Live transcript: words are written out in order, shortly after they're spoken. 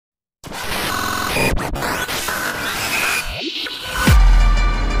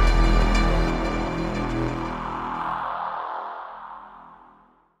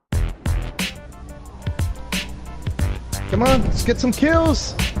Let's get some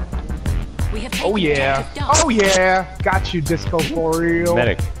kills. We have Oh yeah. Oh yeah. Got you, Disco for real.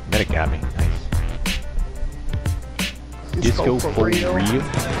 Medic got me. Nice. Disco for real. Good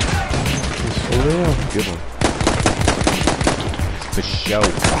one. For show.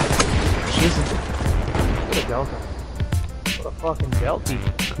 Jesus. What a delta. What a fucking delty.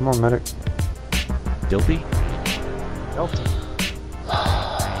 Come on, medic. Dilty? Delta.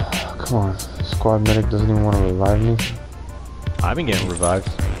 Come on. Squad medic doesn't even want to revive me. I've been getting revived.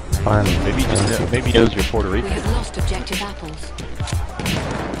 Finally. Maybe he knows you're Puerto We Rican. have lost objective apples.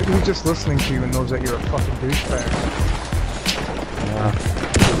 Maybe he's just listening to you and knows that you're a fucking douchebag.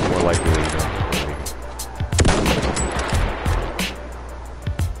 Yeah. More likely you know.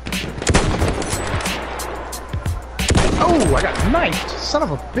 Oh, I got knifed. Son of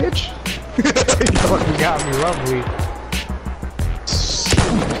a bitch. You fucking got me lovely.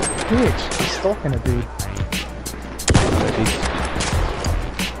 Bitch, he's stalking a dude.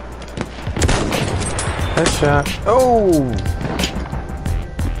 Headshot. Oh!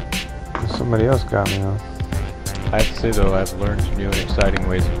 Somebody else got me, huh? I have to say though, I've learned new and exciting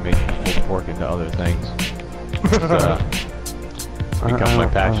ways of making pulled pork into other things. It's become my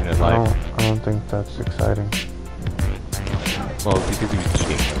passion in life. I don't think that's exciting. Well, because he was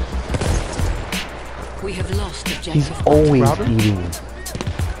cheating. We have lost objective. He's always Robert? eating.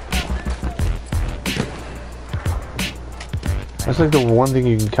 That's like the one thing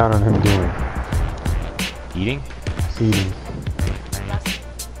you can count on him doing. Eating? Eating.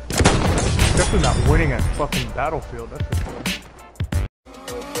 Definitely not winning at fucking Battlefield, that's for sure.